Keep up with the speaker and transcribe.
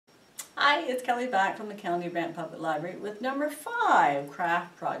Hi, it's Kelly back from the County of Brant Public Library with number 5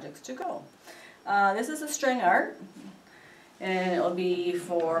 craft projects to go. This is a string art, and it will be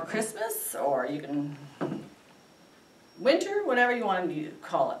for Christmas, or you can winter, whatever you want to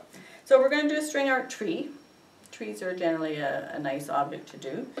call it. So we're going to do a string art tree. Trees are generally a nice object to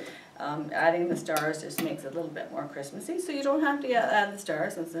do. Adding the stars just makes it a little bit more Christmassy, so you don't have to add the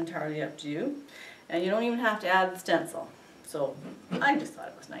stars. It's entirely up to you, and you don't even have to add the stencil. So I just thought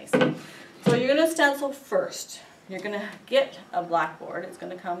it was nice. So you're going to stencil first. You're going to get a blackboard. It's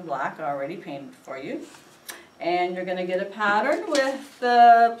going to come black already painted for you. And you're going to get a pattern with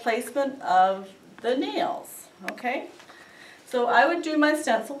the placement of the nails. Okay? So I would do my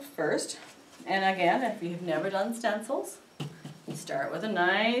stencil first. And again, if you've never done stencils, you start with a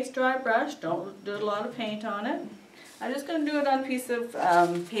nice dry brush. Don't do a lot of paint on it. I'm just going to do it on a piece of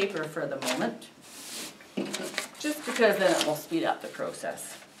paper for the moment, just because then it will speed up the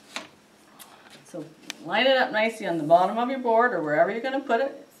process. So line it up nicely on the bottom of your board or wherever you're going to put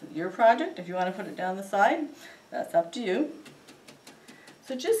it. It's your project. If you want to put it down the side, that's up to you.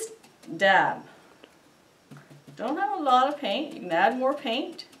 So just dab. Don't have a lot of paint. You can add more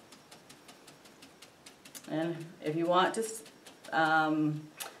paint. And if you want to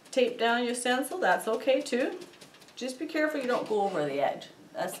tape down your stencil, that's okay too. Just be careful you don't go over the edge.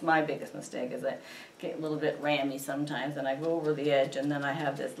 That's my biggest mistake, is I get a little bit rammy sometimes and I go over the edge and then I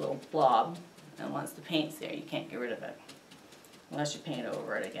have this little blob, and once the paint's there you can't get rid of it unless you paint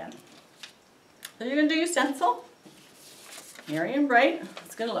over it again. So you're going to do your stencil. Merry and bright.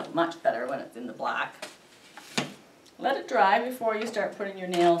 It's going to look much better when it's in the black. Let it dry before you start putting your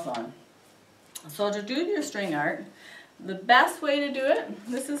nails on. So to do your string art, the best way to do it,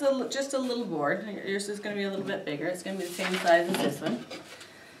 this is just a little board. Yours is going to be a little bit bigger. It's going to be the same size as this one.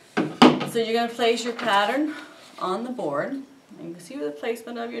 So you're going to place your pattern on the board. And you can see the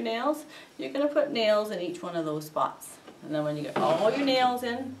placement of your nails. You're going to put nails in each one of those spots. And then when you get all your nails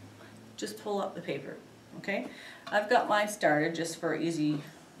in, just pull up the paper. Okay? I've got mine started just for easy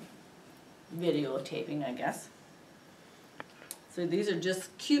videotaping, I guess. So these are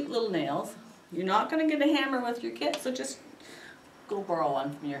just cute little nails. You're not going to get a hammer with your kit, so just go borrow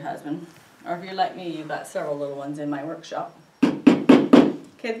one from your husband. Or if you're like me, you've got several little ones in my workshop.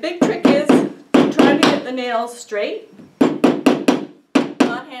 Okay, the big trick is try to get the nails straight,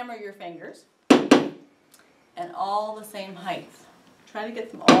 not hammer your fingers, and all the same height. Try to get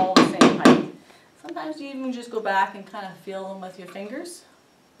them all the same height. Sometimes you even just go back and kind of feel them with your fingers.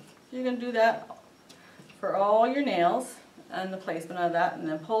 You're going to do that for all your nails and the placement of that, and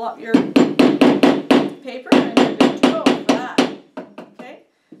then pull up your paper and you're good to go for that. Okay?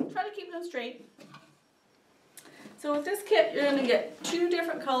 Try to keep them straight. So with this kit, you're going to get 2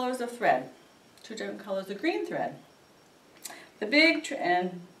 different colors of thread, 2 different colors of green thread. The big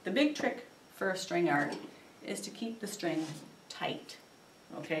trick for string art is to keep the string tight,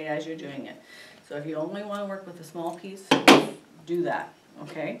 okay, as you're doing it. So if you only want to work with a small piece, do that,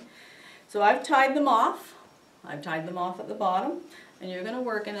 okay? So I've tied them off. I've tied them off at the bottom, and you're going to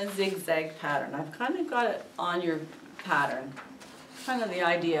work in a zigzag pattern. I've kind of got it on your pattern, kind of the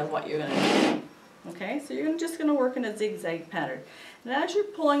idea of what you're going to do. Okay, so you're just going to work in a zigzag pattern. And as you're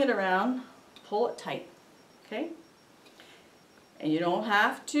pulling it around, pull it tight. Okay? And you don't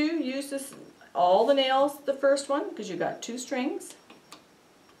have to use all the nails the first one, because you've got 2 strings.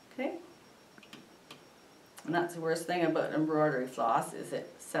 Okay? And that's the worst thing about embroidery floss, is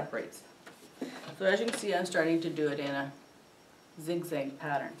it separates. So as you can see, I'm starting to do it in a zigzag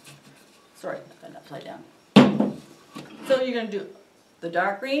pattern. Sorry, I got it upside down. So you're going to do the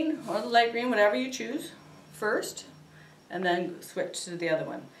dark green or the light green, whatever you choose, first, and then switch to the other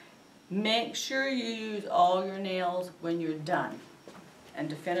one. Make sure you use all your nails when you're done. And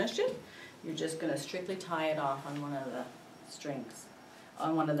to finish it, you're just going to strictly tie it off on one of the strings,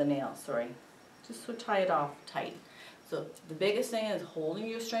 on one of the nails, sorry. Just so tie it off tight. So the biggest thing is holding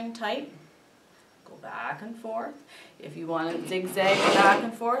your string tight. Go back and forth. If you want to zigzag back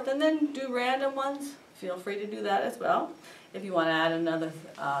and forth and then do random ones, feel free to do that as well. If you want to add another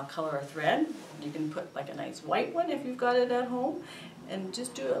color of thread, you can put like a nice white one if you've got it at home, and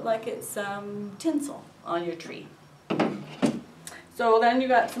just do it like it's tinsel on your tree. So then you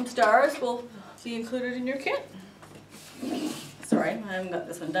got some stars will be included in your kit. Sorry, I haven't got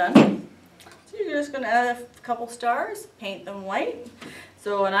this one done. So you're just going to add a couple stars, paint them white.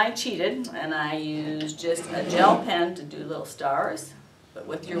 So when I cheated and I used just a gel pen to do little stars, but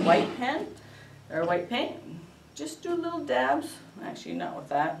with your white pen or white paint, just do little dabs. Actually, not with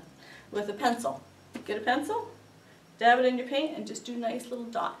that. With a pencil. Get a pencil, dab it in your paint, and just do nice little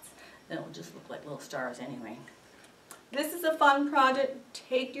dots. Then it will just look like little stars anyway. This is a fun project.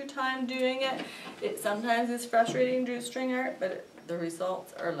 Take your time doing it. It sometimes is frustrating to do string art, but the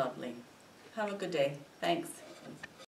results are lovely. Have a good day. Thanks.